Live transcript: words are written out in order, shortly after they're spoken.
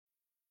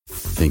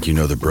Think you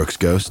know the Brooks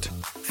Ghost?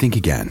 Think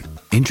again.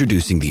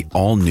 Introducing the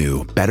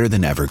all-new,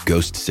 better-than-ever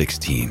Ghost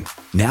 16.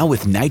 Now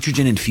with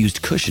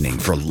nitrogen-infused cushioning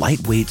for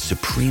lightweight,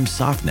 supreme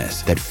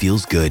softness that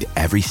feels good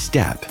every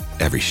step,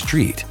 every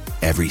street,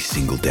 every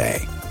single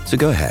day. So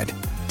go ahead,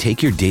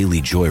 take your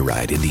daily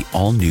joyride in the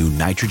all-new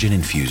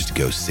nitrogen-infused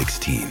Ghost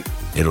 16.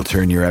 It'll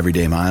turn your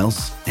everyday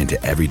miles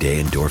into everyday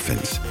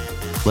endorphins.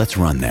 Let's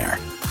run there.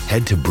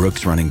 Head to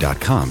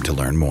brooksrunning.com to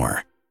learn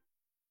more.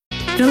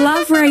 The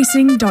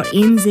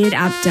Loveracing.nz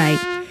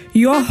update.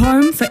 Your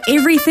home for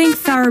everything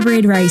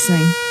thoroughbred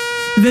racing.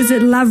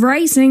 Visit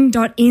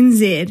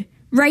Loveracing.nz.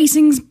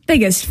 Racing's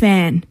biggest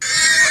fan.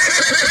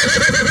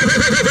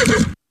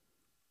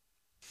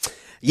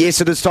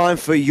 Yes, it is time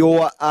for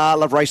your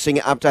Love Racing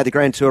update. The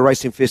Grand Tour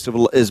Racing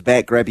Festival is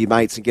back. Grab your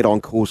mates and get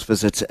on course.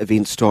 Visit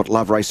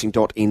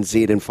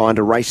events.loveracing.nz and find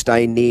a race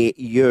day near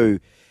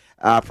you.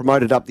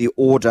 Promoted up the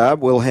order.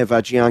 We'll have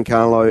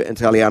Giancarlo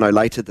Italiano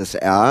later this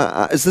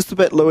hour. Is this the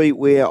bit, Louis,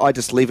 where I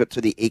just leave it to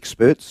the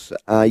experts,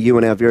 you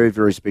and our very,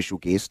 very special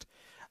guest?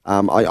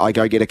 I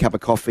go get a cup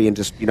of coffee and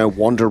just,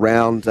 wander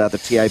around the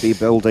TAB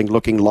building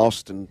looking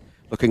lost and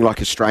looking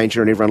like a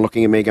stranger, and everyone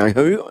looking at me going,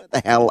 who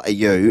the hell are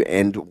you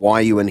and why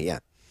are you in here?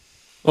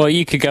 Well,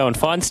 you could go and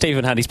find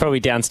Stephen Hunt. He's probably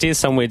downstairs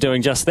somewhere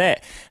doing just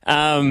that.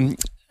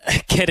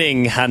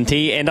 Kidding,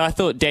 Hunty. And I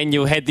thought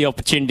Daniel had the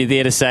opportunity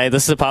there to say,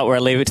 this is the part where I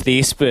leave it to the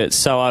experts,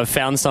 so I've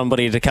found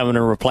somebody to come in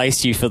and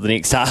replace you for the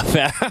next half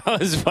hour. I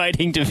was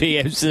waiting to be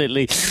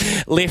absolutely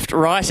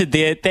left-righted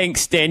there.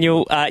 Thanks,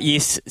 Daniel.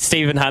 Yes,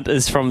 Stephen Hunt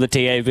is from the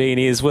TAB and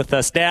he is with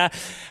us now.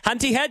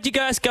 Hunty, how'd you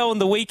guys go on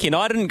the weekend?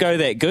 I didn't go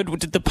that good.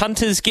 Did the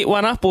punters get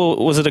one up, or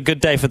was it a good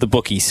day for the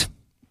bookies?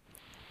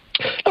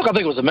 Look, I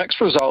think it was a mixed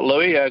result,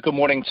 Louis. Good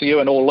morning to you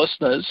and all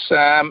listeners.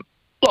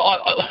 Look,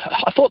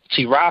 I thought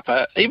Te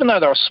Rapa, even though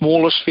they were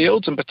smallish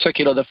fields, in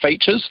particular the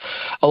features,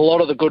 a lot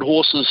of the good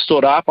horses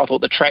stood up. I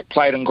thought the track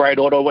played in great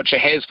order, which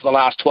it has for the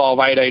last 12,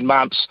 18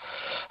 months.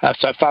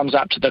 So thumbs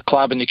up to the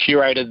club and the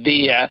curator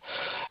there.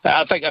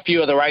 I think a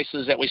few of the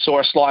races that we saw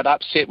a slight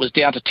upset was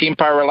down to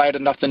tempo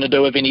related, nothing to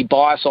do with any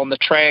bias on the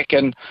track.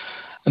 And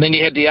then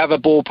you had the other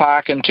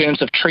ballpark in terms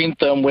of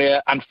Trentham,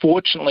 where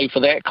unfortunately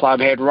for that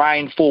club had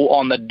rainfall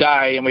on the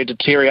day and we had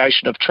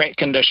deterioration of track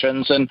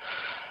conditions. And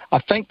I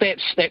think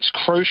that's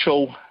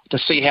crucial to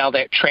see how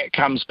that track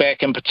comes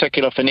back, in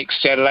particular for next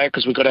Saturday,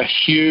 because we've got a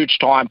huge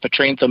time for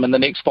Trentham in the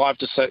next 5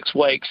 to 6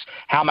 weeks,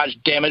 how much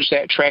damage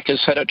that track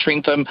has hit at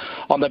Trentham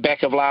on the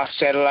back of last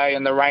Saturday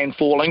and the rain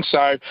falling.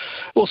 So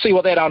we'll see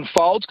what that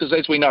unfolds, because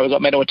as we know, we've got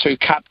Manawatu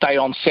Cup Day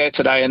on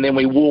Saturday, and then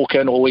we walk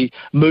in, or we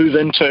move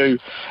into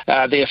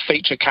their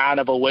feature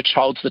carnival, which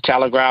holds the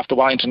Telegraph, the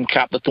Wellington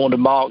Cup, the Thornton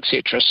Mile,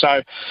 etc.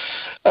 So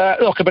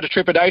look, a bit of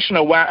trepidation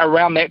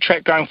around that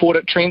track going forward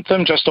at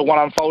Trentham, just to what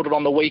unfolded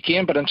on the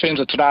weekend. But in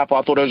terms of Te Rapa,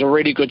 I thought it was a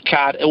really good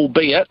card,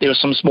 albeit there were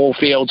some small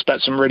fields,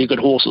 but some really good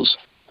horses.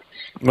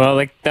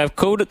 Well, they've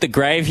called it the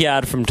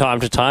graveyard from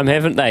time to time,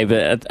 haven't they?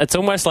 But it's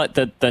almost like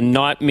the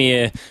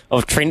nightmare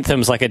of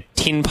Trentham's like a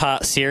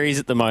 10-part series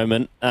at the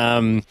moment.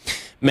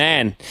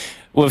 Man,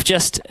 we've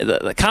just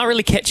can't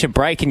really catch a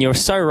break, and you're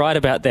so right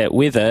about that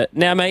weather.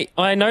 Now, mate,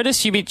 I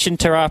noticed you mentioned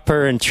Te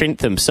Rapa and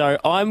Trentham, so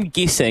I'm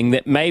guessing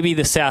that maybe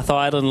the South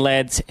Island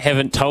lads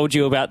haven't told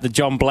you about the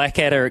John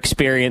Blackadder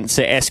experience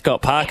at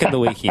Ascot Park at the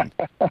weekend.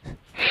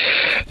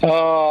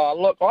 Oh,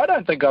 look, I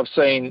don't think I've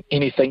seen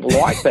anything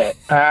like that.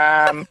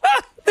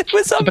 It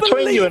was unbelievable.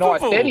 Between you and I,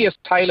 Thaddeus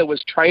Taylor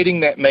was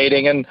trading that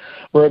meeting, and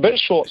we're a bit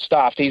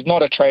short-staffed. He's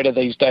not a trader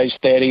these days,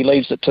 Thad. He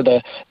leaves it to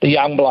the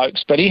young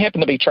blokes. But he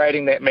happened to be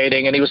trading that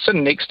meeting, and he was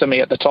sitting next to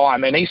me at the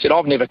time, and he said,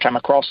 I've never come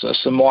across this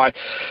in my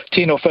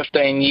 10 or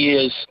 15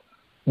 years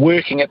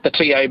working at the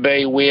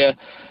TAB, where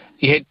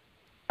you had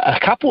a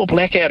couple of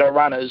Blackadder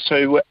runners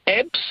who were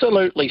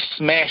absolutely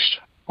smashed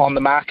on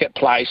the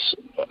marketplace.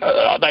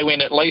 They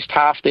went at least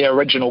half their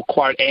original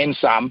quote and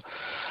some,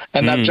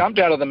 and they've jumped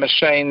out of the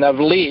machine. They've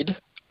led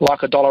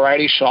like a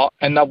 $1.80 shot,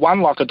 and they've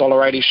won like a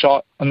 $1.80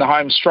 shot in the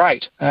home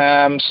straight.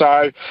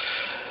 So,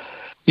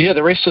 yeah,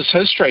 the rest is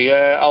history.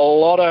 A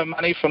lot of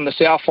money from the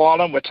South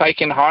Island were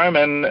taken home,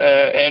 and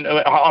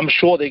I'm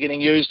sure they're getting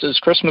used as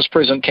Christmas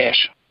present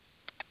cash.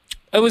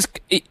 It was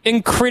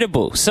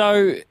incredible.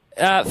 So,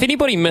 if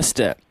anybody missed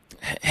it,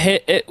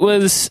 it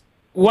was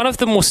one of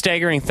the more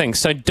staggering things.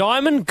 So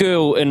Diamond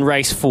Girl in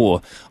race 4,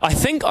 I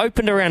think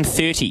opened around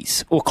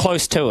 30s or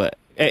close to it.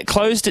 It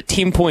closed at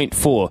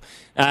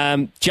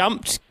 10.4.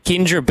 Jumped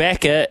Kendra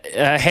Backer,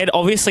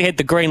 obviously had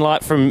the green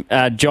light from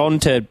John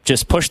to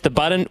just push the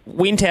button,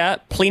 went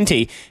out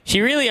plenty.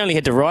 She really only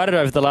had to ride it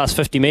over the last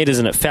 50 metres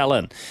and it fell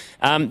in.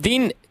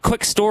 Then,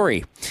 quick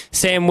story,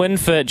 Sam Wynn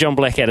for John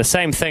Blackadder,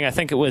 same thing. I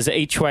think it was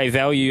each way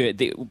value.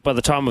 By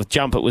the time of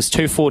jump, it was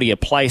 $2.40 a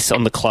place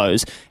on the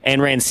close and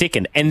ran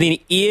second. And then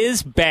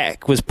Ayers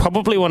Back was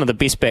probably one of the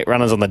best back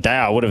runners on the day,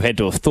 I would have had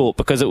to have thought,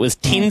 because it was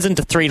tens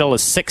into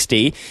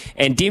 $3.60.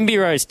 And Denby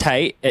Rose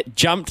Tate, it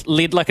jumped,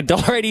 led like a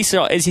 $1.80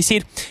 shot, as he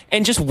said,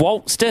 and just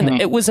waltzed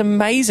in. It was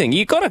amazing.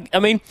 You got to, I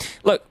mean,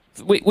 look,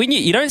 when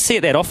you don't see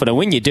it that often, and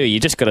when you do, you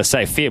just got to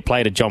say fair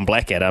play to John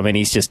Blackadder. I mean,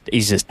 he's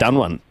just done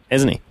one,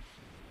 hasn't he?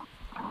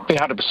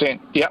 Yeah, 100%.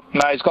 Yep.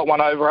 No, he's got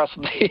one over us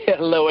there,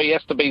 Louis,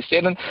 has to be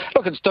said. And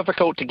look, it's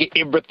difficult to get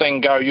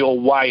everything go your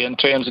way in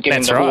terms of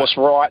getting horse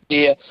right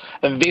there,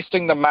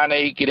 investing the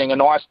money, getting a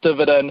nice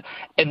dividend,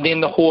 and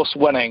then the horse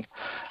winning.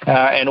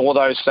 And all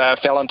those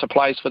fell into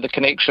place for the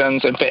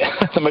connections and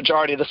the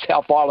majority of the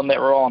South Island that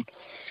we're on.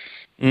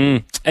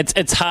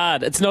 It's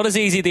hard. It's not as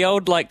easy. The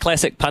old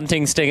classic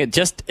punting sting. It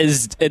just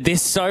is.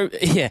 There's so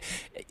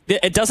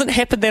It doesn't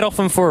happen that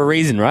often for a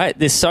reason, right?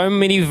 There's so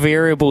many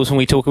variables when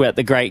we talk about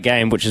the great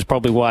game, which is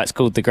probably why it's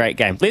called the great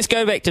game. Let's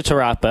go back to Te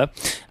Rapa.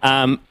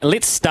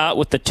 Let's start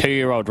with the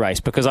 2-year-old race,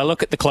 because I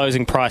look at the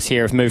closing price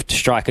here of Move to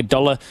Strike,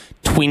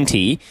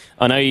 $1.20.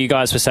 I know you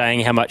guys were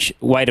saying how much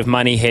weight of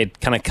money had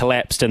kind of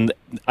collapsed, and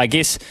I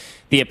guess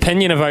the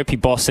opinion of Opie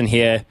Bosson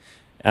here,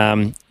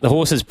 the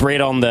horse is bred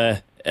on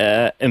the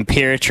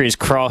Imperatriz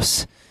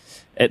Cross.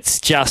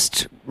 It's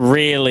just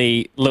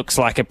really looks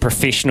like a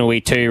professional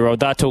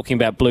E2-year-old. They're talking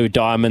about Blue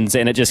Diamonds,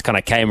 and it just kind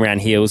of came around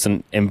heels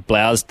and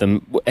bloused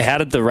them. How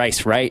did the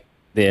race rate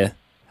there,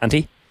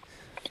 Hunty?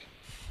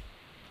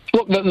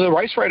 Look, the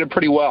race rated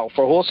pretty well.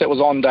 For a horse that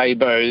was on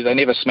debut, they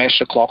never smashed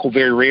the clock, or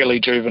very rarely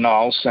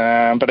juveniles.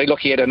 But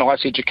he had a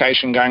nice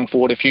education going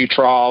forward, a few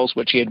trials,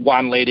 which he had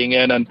one leading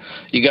in, and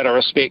you got to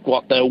respect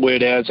what the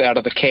word is out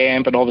of the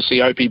camp, and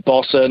obviously Opie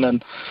Bosson.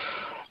 And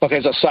look,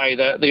 as I say,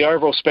 the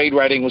overall speed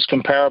rating was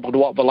comparable to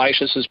what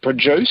Valacious has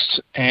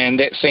produced, and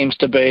that seems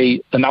to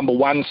be the number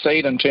one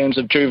seed in terms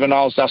of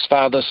juveniles thus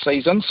far this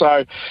season.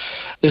 So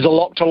there's a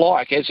lot to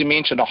like. As you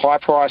mentioned, a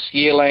high-priced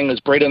yearling is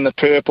bred in the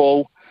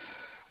purple,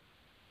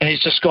 and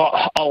he's just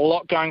got a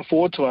lot going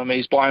forward to him.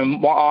 He's by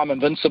I'm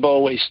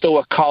Invincible. He's still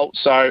a colt.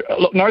 So,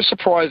 look, no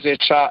surprise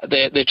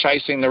they're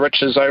chasing the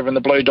riches over in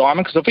the Blue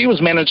Diamond, because if he was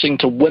managing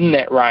to win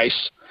that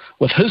race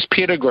with his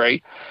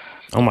pedigree,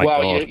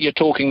 God. You're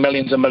talking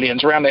millions and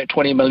millions, around that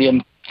 20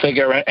 million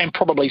figure, and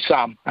probably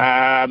some.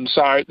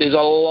 So there's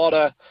a lot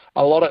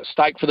at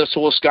stake for this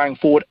horse going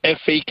forward if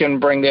he can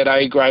bring that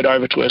A grade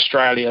over to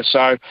Australia.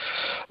 So,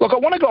 look, I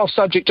want to go off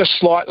subject just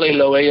slightly,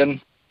 Louis,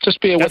 and just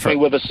bear with me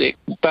with a sec.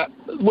 But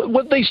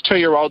with these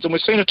 2-year-olds, and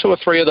we've seen 2 or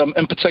 3 of them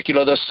in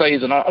particular this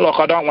season, I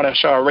don't want to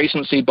show a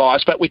recency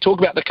bias, but we talk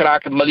about the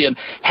Karaka Million.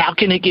 How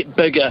can it get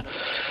bigger?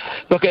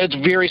 Look, it's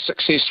very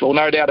successful,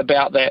 no doubt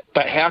about that.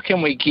 But how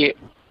can we get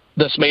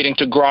this meeting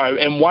to grow?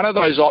 And one of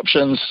those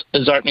options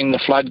is opening the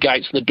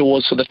floodgates, the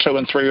doors for the 2-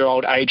 and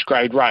 3-year-old age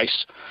grade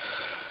race.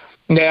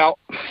 Now,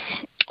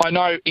 I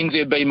know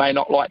NZB may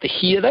not like to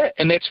hear that,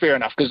 and that's fair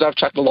enough, because they've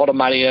chucked a lot of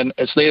money in.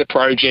 It's their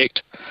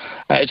project,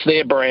 it's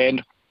their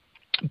brand.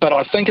 But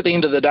I think at the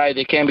end of the day,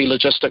 there can be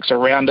logistics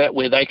around it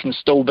where they can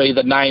still be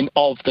the name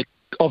of the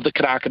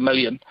Karaka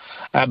Million,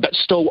 but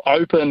still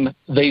open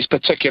these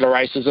particular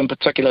races, in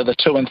particular the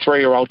 2- and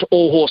 3-year-old, to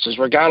all horses,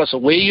 regardless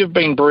of where you've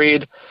been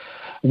bred,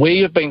 where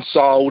you've been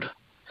sold,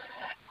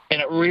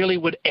 and it really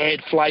would add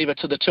flavour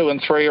to the 2-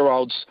 and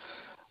 3-year-olds.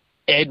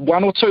 Add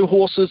 1 or 2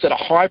 horses at a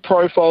high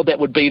profile that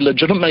would be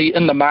legitimately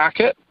in the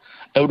market.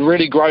 It would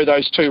really grow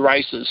those 2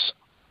 races,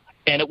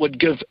 and it would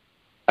give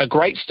a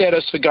great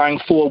status for going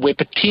forward, where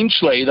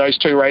potentially those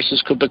 2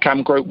 races could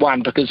become Group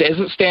 1, because as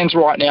it stands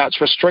right now, it's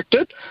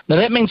restricted. Now,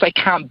 that means they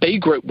can't be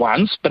Group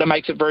 1s, but it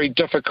makes it very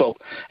difficult.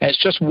 And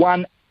it's just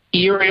one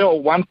area or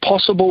one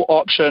possible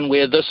option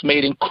where this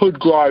meeting could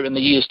grow in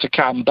the years to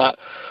come. But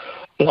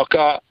look,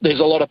 there's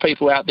a lot of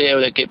people out there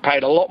that get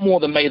paid a lot more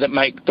than me that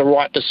make the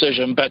right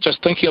decision. But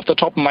just thinking off the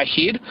top of my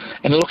head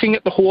and looking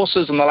at the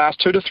horses in the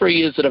last 2 to 3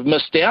 years that have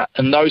missed out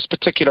in those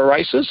particular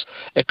races,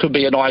 it could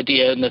be an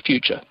idea in the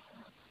future.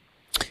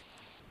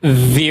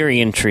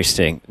 Very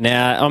interesting.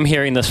 Now, I'm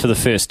hearing this for the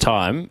first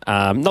time.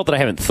 Not that I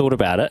haven't thought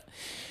about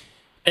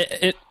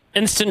it.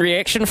 Instant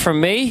reaction from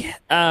me,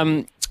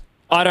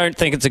 I don't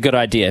think it's a good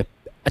idea.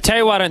 I tell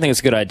you why I don't think it's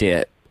a good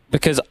idea.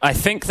 Because I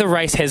think the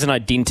race has an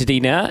identity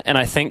now, and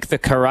I think the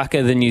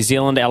Karaka, the New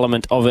Zealand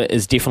element of it,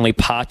 is definitely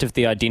part of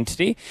the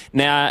identity.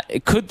 Now,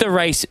 could the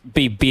race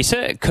be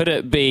better? Could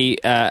it be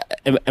a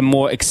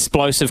more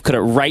explosive? Could it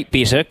rate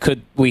better?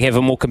 Could we have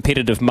a more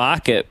competitive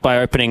market by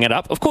opening it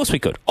up? Of course we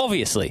could,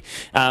 obviously.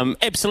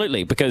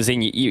 Absolutely, because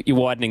then you're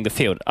widening the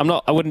field.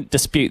 I wouldn't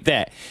dispute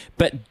that.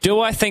 But do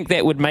I think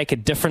that would make a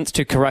difference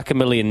to Karaka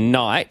Million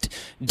night?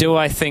 Do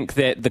I think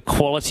that the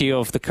quality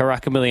of the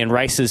Karaka Million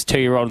races,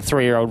 2-year-old and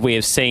 3-year-old, we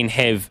have seen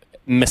have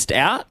missed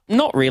out?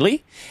 Not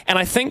really. And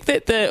I think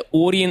that the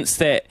audience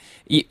that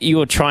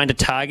you are trying to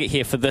target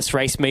here for this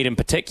race meet in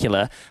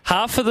particular,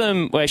 half of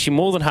them, well, actually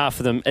more than half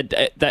of them,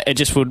 it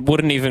just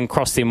wouldn't even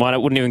cross their mind.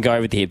 It wouldn't even go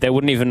over their head. They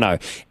wouldn't even know.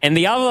 And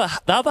the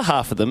other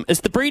half of them is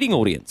the breeding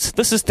audience.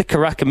 This is the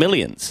Karaka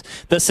Millions.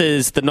 This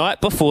is the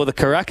night before the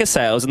Karaka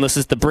sales, and this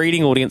is the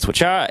breeding audience,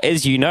 which are,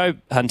 as you know,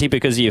 Hunty,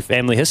 because of your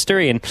family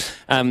history,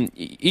 and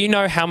you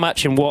know how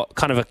much and what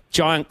kind of a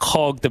giant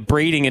cog the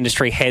breeding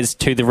industry has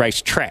to the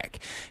race track.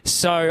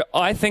 So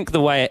I think the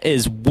way it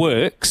is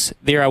works.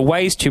 There are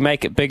ways to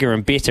make it bigger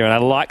and better, and I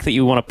like that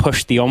you want to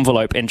push the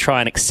envelope and try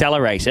and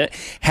accelerate it.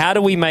 How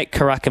do we make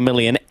Karaka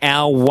Million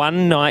our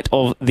one night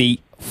of the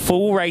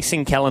full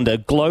racing calendar,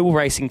 global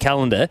racing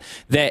calendar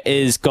that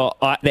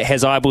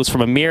has eyeballs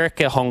from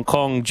America, Hong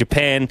Kong,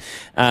 Japan,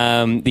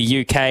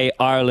 the UK,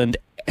 Ireland,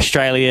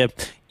 Australia,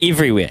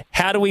 everywhere.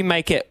 How do we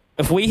make it?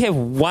 If we have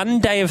one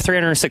day of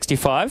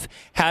 365,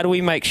 how do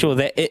we make sure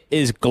that it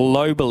is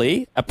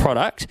globally a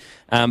product?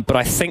 But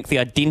I think the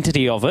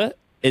identity of it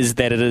is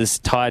that it is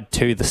tied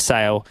to the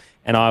sale,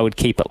 and I would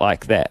keep it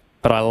like that.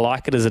 But I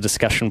like it as a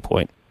discussion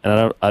point,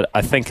 and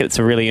I think it's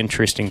a really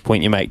interesting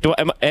point you make.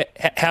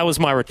 How was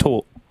my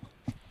retort?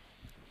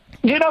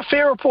 Yeah, no,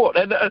 fair report.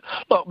 And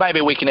look,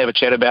 maybe we can have a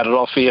chat about it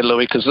off here,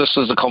 Louis, because this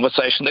is a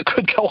conversation that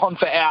could go on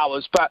for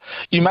hours. But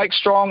you make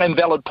strong and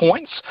valid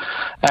points,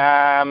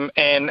 and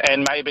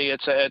maybe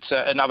it's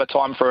another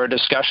time for a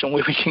discussion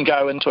where we can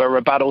go into a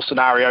rebuttal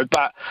scenario.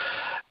 But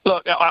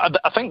look,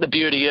 I think the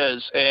beauty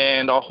is,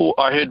 and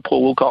I heard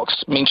Paul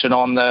Wilcox mention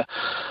on the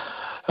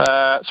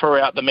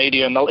throughout the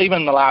media and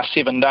even the last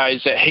 7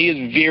 days that he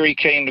is very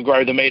keen to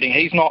grow the meeting.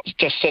 He's not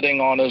just sitting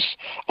on his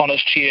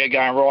chair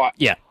going, right,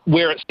 yeah,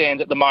 where it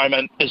stands at the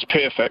moment is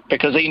perfect,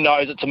 because he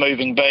knows it's a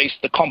moving beast,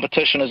 the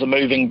competition is a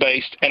moving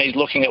beast, and he's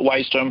looking at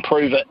ways to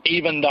improve it,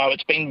 even though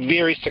it's been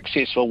very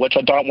successful, which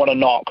I don't want to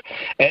knock.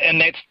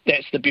 And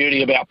that's the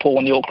beauty about Paul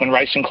and the Auckland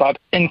Racing Club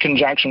in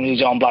conjunction with New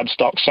Zealand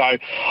Bloodstock. So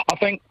I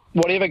think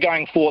whatever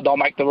going forward, they'll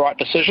make the right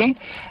decision,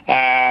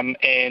 and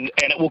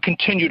it will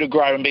continue to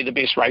grow and be the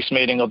best race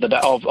meeting of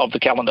the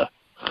calendar.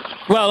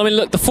 Well, I mean,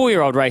 look, the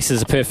 4-year-old race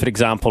is a perfect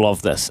example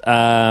of this.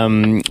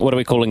 What are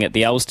we calling it?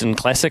 The Elston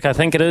Classic, I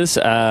think it is.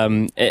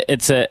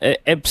 It's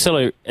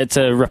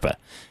a ripper.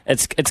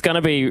 It's going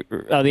to be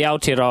the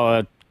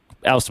Aotearoa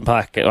Elston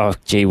Park, oh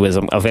gee whiz,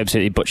 I've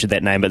absolutely butchered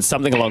that name, but it's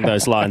something along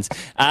those lines.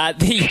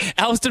 The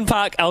Elston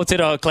Park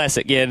Aotearoa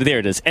Classic, yeah, there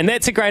it is. And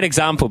that's a great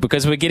example,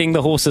 because we're getting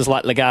the horses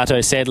like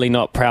Legato, sadly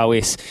not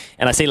Prowess,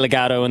 and I see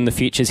Legato in the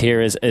futures here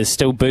is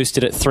still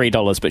boosted at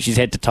 $3, but she's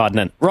had to tighten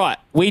in. Right,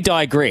 we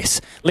digress.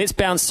 Let's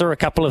bounce through a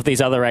couple of these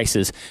other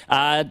races.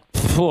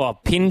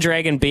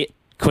 Pendragon bet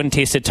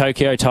Quintessa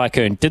Tokyo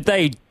Tycoon. Did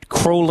they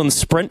crawl and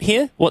sprint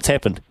here? What's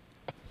happened?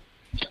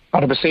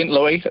 100%,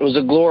 Louis. It was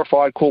a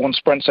glorified call and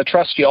sprint, so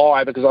trust your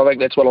eye, because I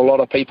think that's what a lot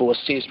of people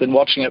assess when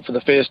watching it for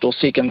the first or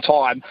second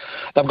time.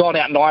 They've gone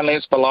out 9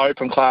 lengths below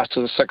open class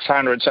to the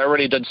 600, so it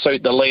really did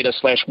suit the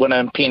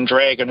leader/winner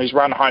Pendragon, who's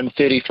run home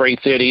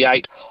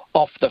 33.38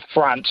 off the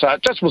front. So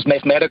it just was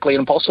mathematically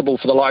impossible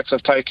for the likes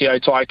of Tokyo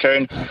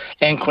Tycoon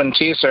and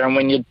Quintessa, and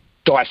when you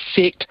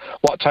dissect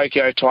what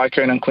Tokyo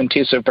Tycoon and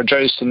Quintessa have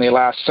produced in their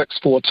last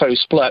 6-4-2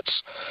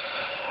 splits,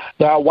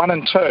 they are 1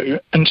 and 2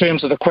 in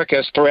terms of the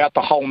quickest throughout the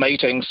whole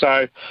meeting.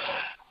 So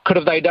could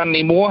have they done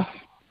any more?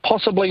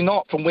 Possibly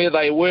not from where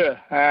they were.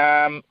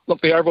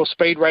 Look, the overall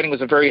speed rating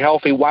was a very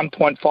healthy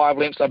 1.5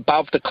 lengths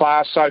above the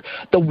class. So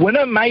the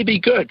winner may be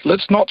good.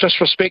 Let's not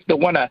just respect the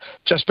winner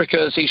just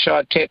because he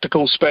showed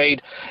tactical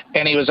speed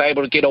and he was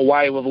able to get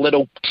away with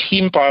little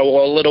tempo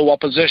or a little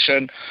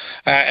opposition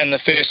in the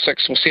first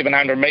 600 or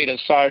 700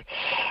 metres. So,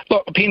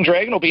 look,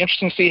 Pendragon will be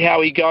interesting to see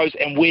how he goes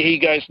and where he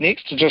goes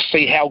next, to just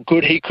see how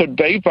good he could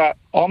be. But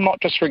I'm not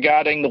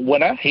disregarding the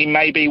winner. He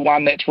may be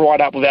one that's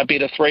right up with our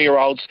better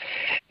 3-year-olds,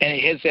 and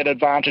he has that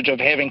advantage of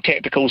having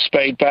tactical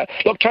speed. But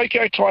look,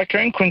 Tokyo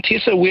Tycoon,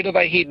 Quintessa, where do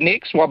they head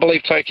next? Well, I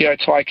believe Tokyo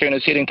Tycoon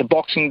is heading to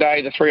Boxing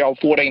Day, the 3-year-old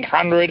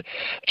 1400,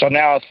 which I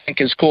now think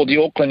is called the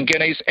Auckland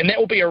Guineas, and that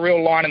will be a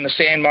real line in the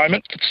sand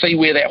moment to see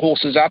where that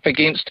horse is up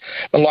against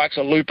the likes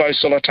of Lupo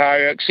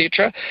Solitario,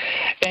 etc.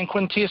 And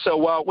Quintessa,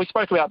 well, we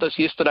spoke about this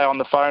yesterday on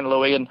the phone,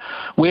 Louis, and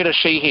where does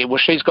she head? Well,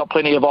 she's got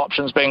plenty of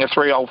options being a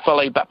 3-year-old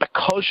filly, but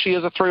because she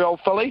is a 3-year-old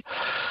filly,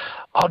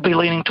 I'd be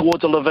leaning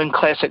towards a Levin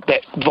Classic,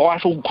 that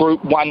vital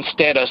Group 1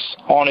 status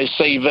on his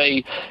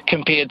CV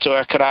compared to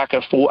a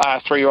Karaka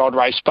 3-year-old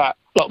race. But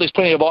look, there's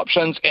plenty of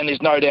options, and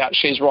there's no doubt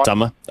she's right.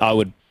 Summer, I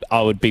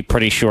would be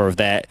pretty sure of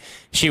that.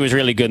 She was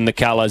really good in the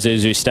Carlo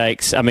Zuzu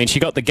Stakes. I mean, she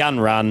got the gun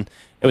run.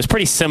 It was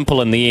pretty simple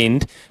in the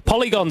end.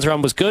 Polygon's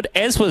run was good,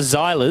 as was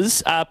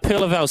Zyla's.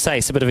 Pearl of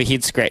Alsace, a bit of a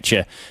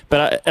head-scratcher.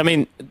 But, I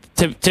mean,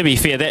 to be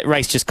fair, that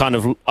race just kind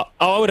of...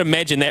 I would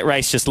imagine that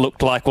race just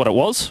looked like what it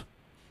was.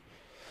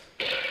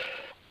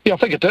 Yeah, I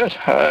think it did.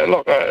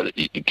 Look,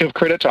 you give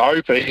credit to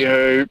Opie,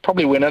 who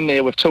probably went in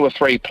there with 2 or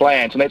 3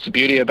 plans, and that's the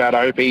beauty about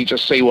Opie. You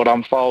just see what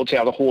unfolds,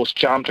 how the horse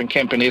jumped, and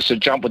Campanessa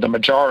jumped with the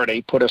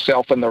majority, put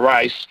herself in the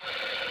race.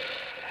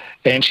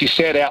 And she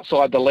sat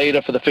outside the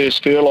leader for the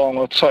first furlong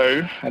or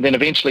 2, and then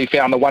eventually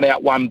found the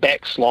 1-out,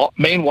 1-back slot.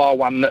 Meanwhile,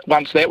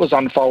 once that was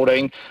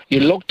unfolding, you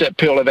looked at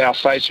Pearl of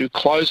Alsace, who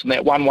closed in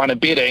that 1-1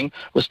 betting,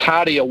 was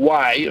tardy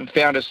away, and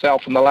found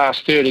herself in the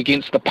last third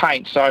against the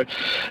paint. So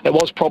it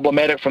was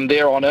problematic from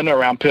there on in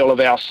around Pearl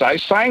of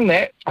Alsace. Saying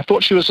that, I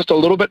thought she was just a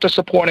little bit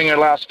disappointing in her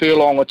last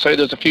furlong or 2.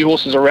 There's a few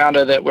horses around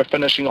her that were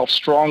finishing off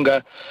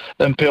stronger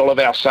than Pearl of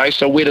Alsace.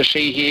 So where does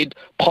she head?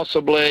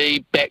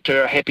 Possibly back to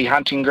her happy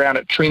hunting ground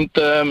at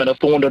Trentham and a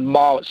Thorndon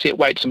Mile at set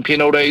weights and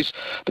penalties.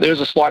 But there is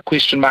a slight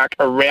question mark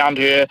around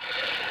her.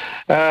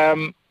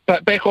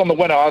 But back on the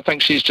winner, I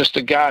think she's just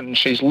a gun.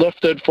 She's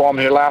lifted from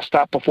her last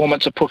start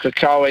performance at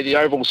Pukekohe. The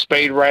overall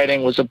speed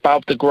rating was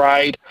above the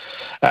grade.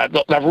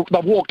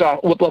 They've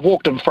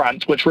walked in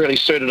front, which really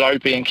suited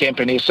Opie and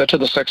Campanessa. To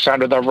the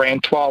 600, they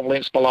ran 12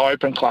 lengths below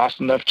open class,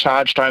 and they've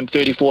charged home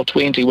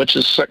 34.20, which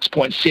is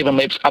 6.7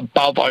 lengths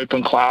above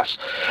open class.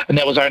 And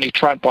that was only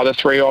trumped by the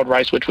 3-year-old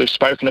race, which we've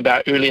spoken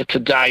about earlier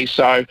today.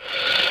 So,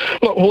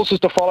 look, horses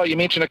to follow. You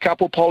mentioned a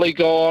couple.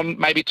 Polygon,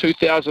 maybe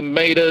 2,000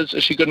 metres.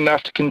 Is she good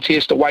enough to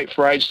contest a weight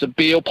for age?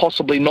 Beale,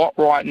 possibly not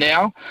right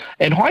now.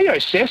 And Hayo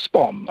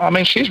Sasbom, I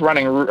mean, she's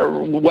running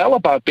well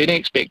above betting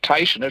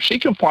expectation. If she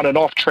can find an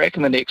off track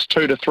in the next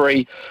 2 to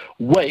 3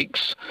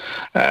 weeks,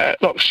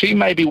 look, she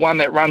may be one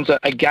that runs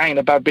again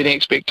above betting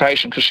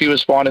expectation because she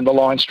was finding the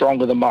line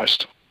stronger than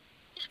most.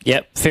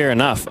 Yep, fair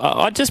enough.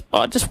 I just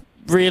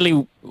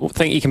really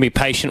think you can be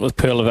patient with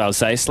Pearl of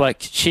Alsace. Like,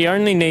 she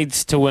only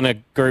needs to win a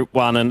Group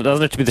 1, and it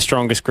doesn't have to be the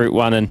strongest Group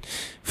 1 and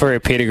for her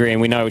pedigree,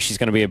 and we know she's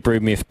going to be a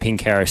broodmare for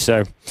Pink Arrow,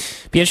 so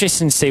be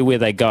interesting to see where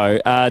they go.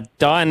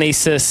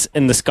 Dionysus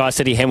in the Sky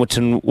City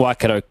Hamilton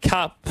Waikato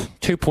Cup,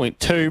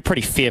 2.2,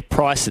 pretty fair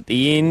price at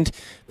the end.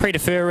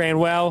 Pre-defer ran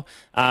well.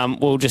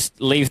 We'll just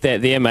leave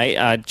that there,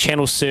 mate.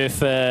 Channel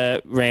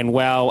Surfer ran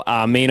well.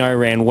 Armino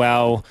ran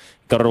well.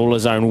 Got it all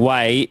his own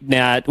way.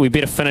 Now, we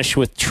better finish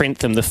with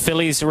Trentham. The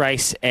fillies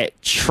race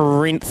at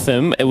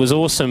Trentham. It was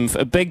awesome.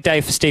 A big day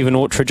for Stephen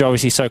Ortridge,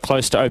 obviously so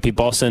close to Opie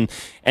Bosson.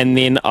 And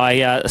then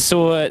I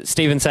saw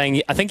Stephen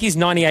saying, I think he's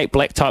 98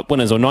 black type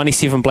winners or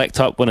 97 black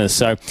type winners.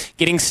 So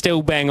getting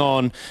still bang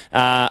on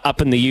up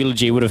in the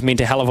eulogy would have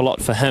meant a hell of a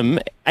lot for him.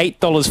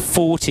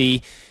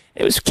 $8.40.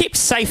 It was kept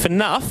safe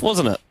enough,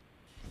 wasn't it?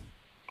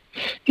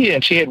 Yeah,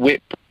 and she had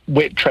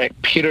wet track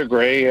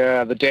pedigree.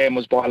 The dam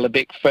was by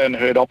Lebec Finn,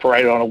 who had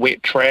operated on a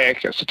wet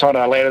track.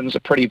 Satana Aladdin's are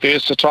pretty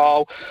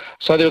versatile.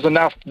 So there was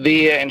enough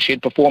there, and she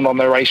had performed on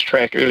the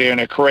racetrack earlier in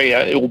her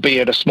career,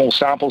 albeit a small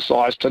sample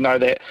size, to know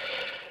that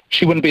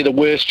she wouldn't be the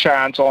worst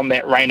chance on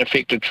that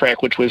rain-affected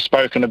track, which we've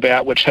spoken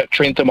about, which hit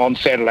Trentham on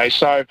Saturday.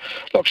 So,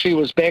 look, she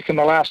was back in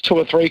the last 2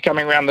 or 3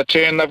 coming around the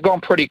turn. They've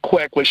gone pretty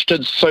quick, which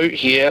did suit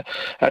here.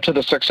 To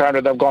the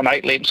 600, they've gone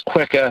 8 lengths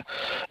quicker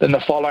in the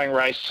following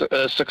race,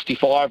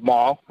 65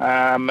 mile.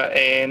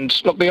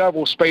 And, look, the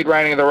overall speed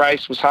rating of the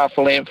race was half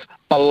a length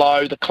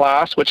below the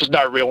class, which is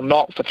no real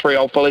knock for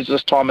 3-year-old fillies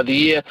this time of the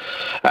year.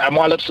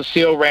 My Lips of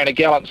Seal ran a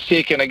gallant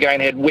second, again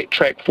had wet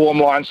track form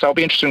line, so it'll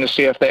be interesting to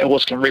see if that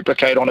horse can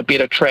replicate on a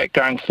better track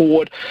going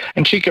forward.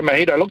 And Chica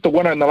Mojito, look, the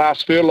winner in the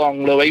last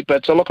furlong, Louis,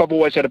 but look, I've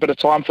always had a bit of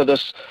time for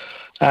this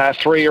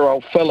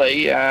 3-year-old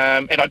filly,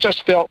 and I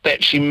just felt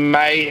that she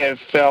may have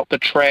felt the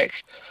track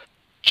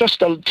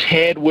just a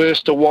tad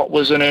worse to what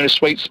was in her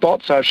sweet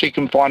spot. So if she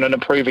can find an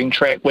improving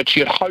track, which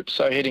you'd hope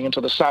so heading into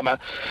the summer,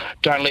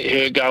 don't let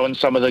her go in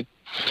some of the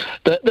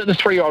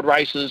 3-year-old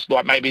races,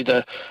 like maybe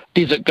the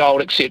Desert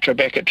Gold, etc.,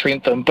 back at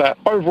Trentham. But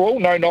overall,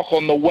 no knock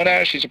on the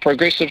winner. She's a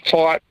progressive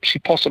type. She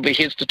possibly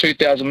heads to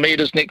 2,000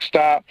 metres next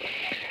start,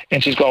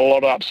 and she's got a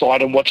lot of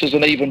upside, and which is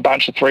an even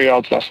bunch of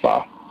 3-year-olds thus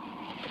far.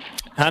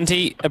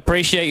 Hunty,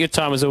 appreciate your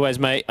time as always,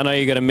 mate. I know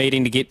you've got a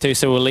meeting to get to,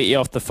 so we'll let you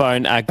off the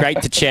phone.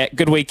 Great to chat.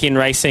 Good weekend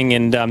racing,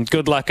 and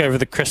good luck over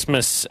the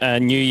Christmas,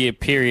 New Year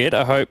period.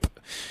 I hope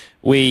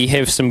we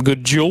have some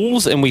good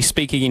jewels, and we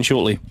speak again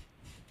shortly.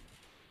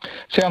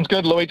 Sounds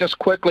good, Louis. Just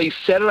quickly,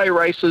 Saturday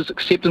races,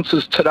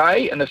 acceptances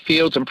today, and the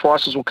fields and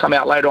prices will come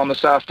out later on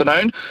this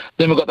afternoon.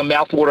 Then we've got the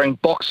mouth-watering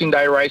Boxing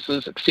Day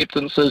races,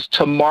 acceptances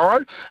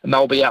tomorrow, and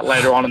they'll be out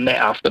later on in that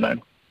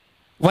afternoon.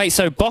 Wait,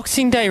 so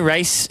Boxing Day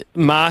race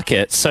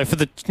markets. So for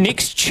the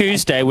next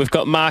Tuesday, we've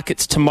got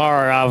markets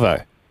tomorrow,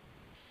 Arvo.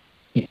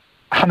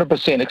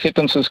 100%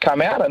 acceptances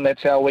come out, and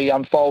that's how we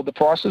unfold the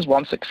prices.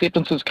 Once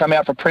acceptances come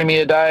out for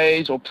Premier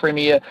Days or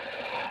Premier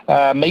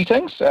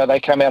meetings, they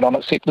come out on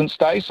acceptance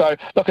day. So,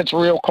 look, it's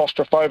real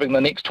claustrophobic in the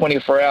next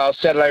 24 hours.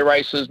 Saturday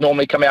races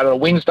normally come out on a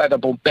Wednesday. They'll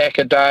pull back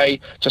a day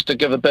just to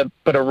give a bit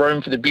of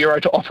room for the Bureau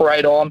to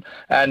operate on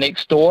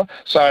next door.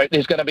 So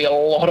there's going to be a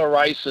lot of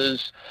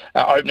races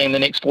opening in the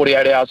next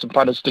 48 hours and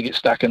punters to get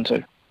stuck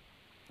into.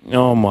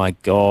 Oh, my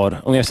God.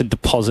 I'm going to have to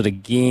deposit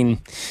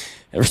again.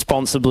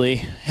 Responsibly.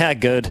 How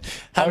good.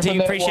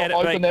 Hunty, appreciate it,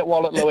 mate. Open that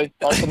wallet, Louis.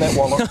 Open that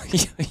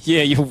wallet.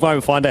 Yeah, you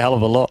won't find a hell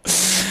of a lot.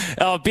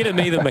 Oh, better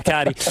me than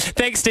McCarty.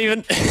 Thanks,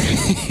 Stephen.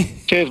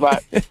 Cheers,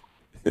 mate.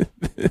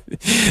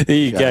 There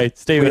you go.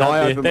 Stephen,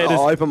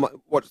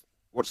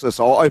 what's this?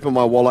 I'll open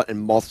my wallet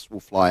and moths will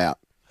fly out.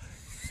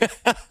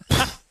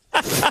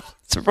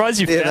 Surprised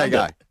you found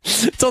it.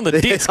 It's on the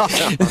desk.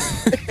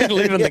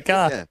 Leave in the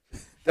car. Yeah.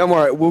 Don't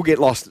worry, it will get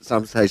lost at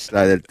some stage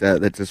today.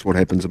 That's just what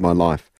happens in my life.